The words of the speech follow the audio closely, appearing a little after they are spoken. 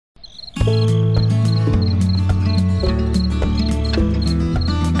Good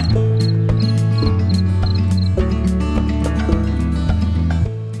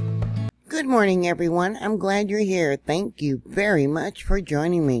morning, everyone. I'm glad you're here. Thank you very much for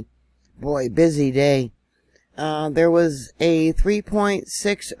joining me. Boy, busy day. There was a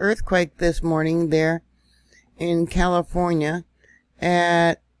 3.6 earthquake this morning there in California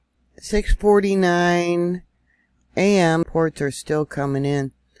at 6:49 a.m. Reports are still coming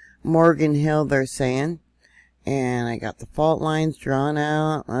in. Morgan Hill, they're saying. And I got the fault lines drawn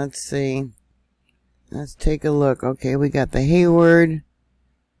out. Let's see. Let's take a look. Okay, we got the Hayward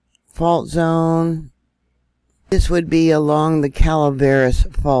fault zone. This would be along the Calaveras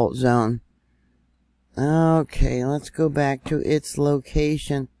fault zone. Okay, let's go back to its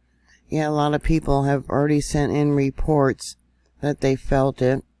location. Yeah, a lot of people have already sent in reports that they felt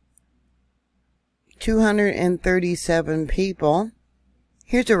it. 237 people.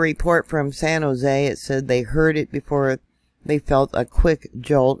 Here's a report from San Jose. It said they heard it before they felt a quick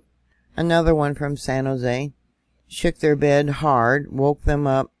jolt. Another one from San Jose. Shook their bed hard, woke them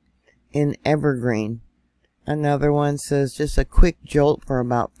up in Evergreen. Another one says just a quick jolt for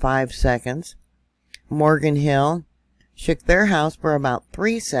about 5 seconds. Morgan Hill shook their house for about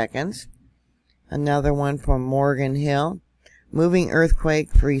 3 seconds. Another one from Morgan Hill. Moving earthquake,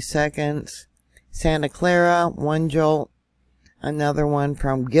 3 seconds. Santa Clara, 1 jolt. Another one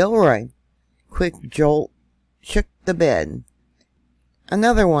from Gilroy. Quick jolt, shook the bed.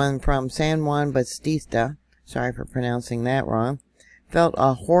 Another one from San Juan Bautista. Sorry for pronouncing that wrong. Felt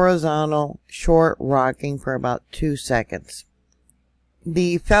a horizontal short rocking for about 2 seconds.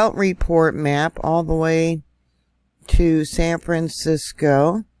 The felt report map all the way to San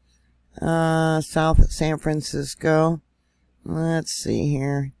Francisco, South San Francisco. Let's see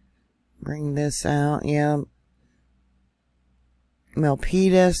here. Bring this out. Yeah.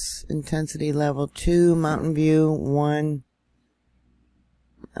 Milpitas, intensity level 2. Mountain View, 1.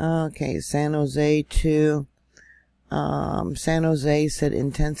 Okay, San Jose, 2. San Jose said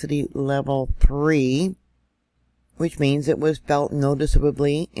intensity level 3. Which means it was felt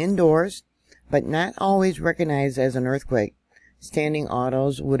noticeably indoors, but not always recognized as an earthquake. Standing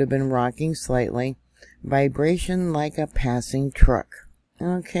autos would have been rocking slightly. Vibration like a passing truck.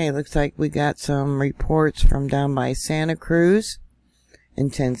 Okay, looks like we got some reports from down by Santa Cruz.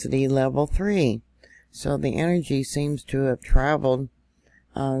 Intensity level 3. So the energy seems to have traveled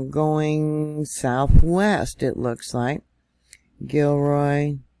going southwest, it looks like.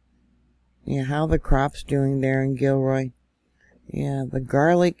 Gilroy. Yeah, how the crop's doing there in Gilroy. Yeah, the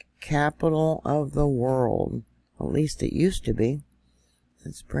garlic capital of the world. At least it used to be.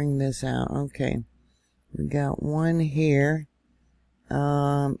 Let's bring this out. Okay. We got one here.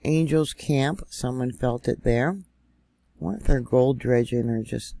 Angels Camp. Someone felt it there. What if they're gold dredging or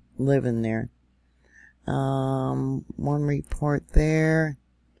just living there? One report there.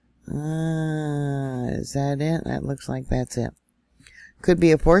 Is that it? That looks like that's it. Could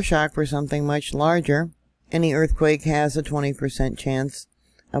be a foreshock for something much larger. Any earthquake has a 20% chance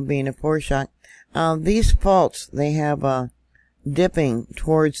of being a foreshock. These faults, they have a dipping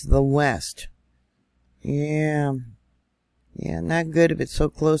towards the west. Yeah. Yeah, not good if it's so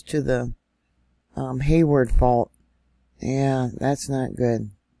close to the Hayward fault. Yeah, that's not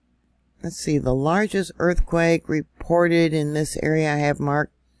good. Let's see, the largest earthquake reported in this area I have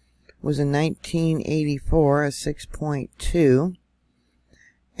marked was in 1984, a 6.2.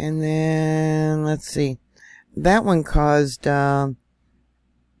 And then, let's see, that one caused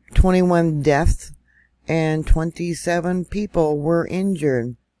 21 deaths and 27 people were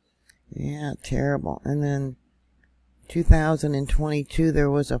injured. Yeah, terrible. And then 2022, there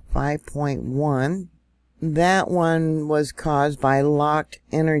was a 5.1. That one was caused by locked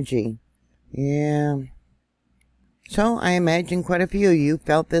energy. Yeah. So I imagine quite a few of you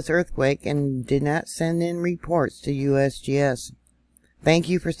felt this earthquake and did not send in reports to USGS. Thank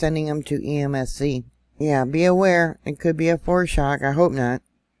you for sending them to EMSC. Yeah, be aware. It could be a foreshock. I hope not.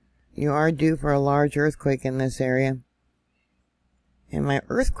 You are due for a large earthquake in this area. And my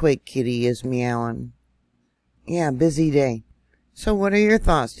earthquake kitty is meowing. Yeah, busy day. So what are your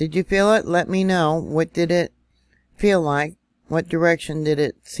thoughts? Did you feel it? Let me know. What did it feel like? What direction did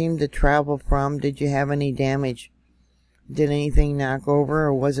it seem to travel from? Did you have any damage? Did anything knock over,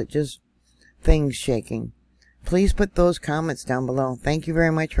 or was it just things shaking? Please put those comments down below. Thank you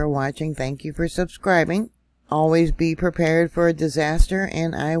very much for watching. Thank you for subscribing. Always be prepared for a disaster,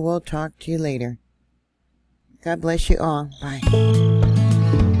 and I will talk to you later. God bless you all. Bye.